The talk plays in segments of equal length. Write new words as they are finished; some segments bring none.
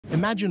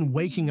Imagine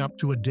waking up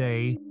to a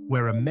day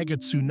where a mega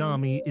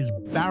tsunami is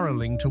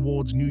barreling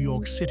towards New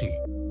York City.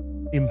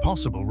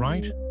 Impossible,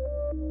 right?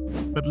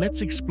 But let's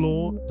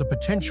explore the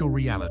potential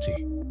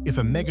reality. If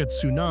a mega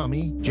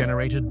tsunami,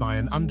 generated by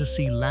an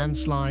undersea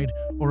landslide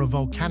or a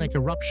volcanic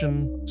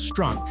eruption,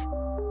 struck,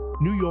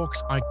 New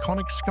York's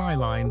iconic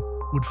skyline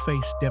would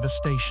face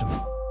devastation.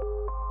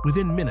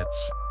 Within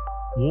minutes,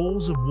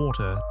 walls of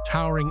water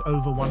towering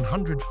over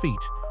 100 feet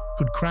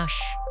could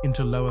crash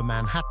into lower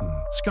Manhattan.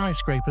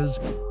 Skyscrapers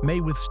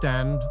may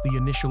withstand the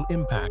initial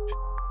impact,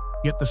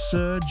 yet the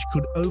surge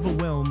could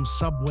overwhelm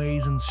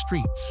subways and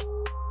streets,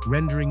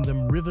 rendering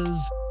them rivers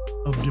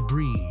of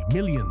debris.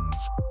 Millions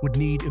would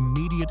need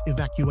immediate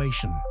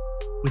evacuation,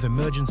 with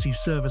emergency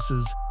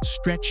services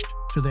stretched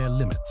to their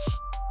limits.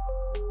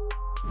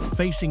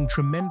 Facing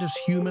tremendous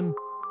human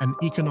and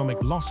economic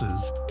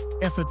losses,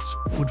 efforts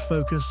would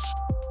focus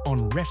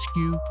on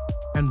rescue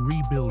and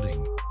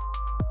rebuilding.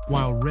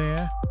 While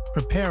rare,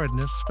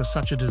 preparedness for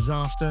such a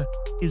disaster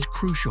is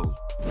crucial,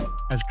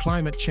 as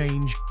climate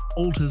change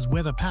alters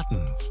weather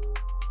patterns.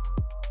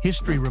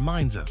 History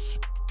reminds us,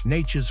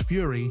 nature's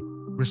fury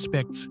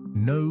respects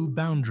no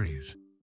boundaries.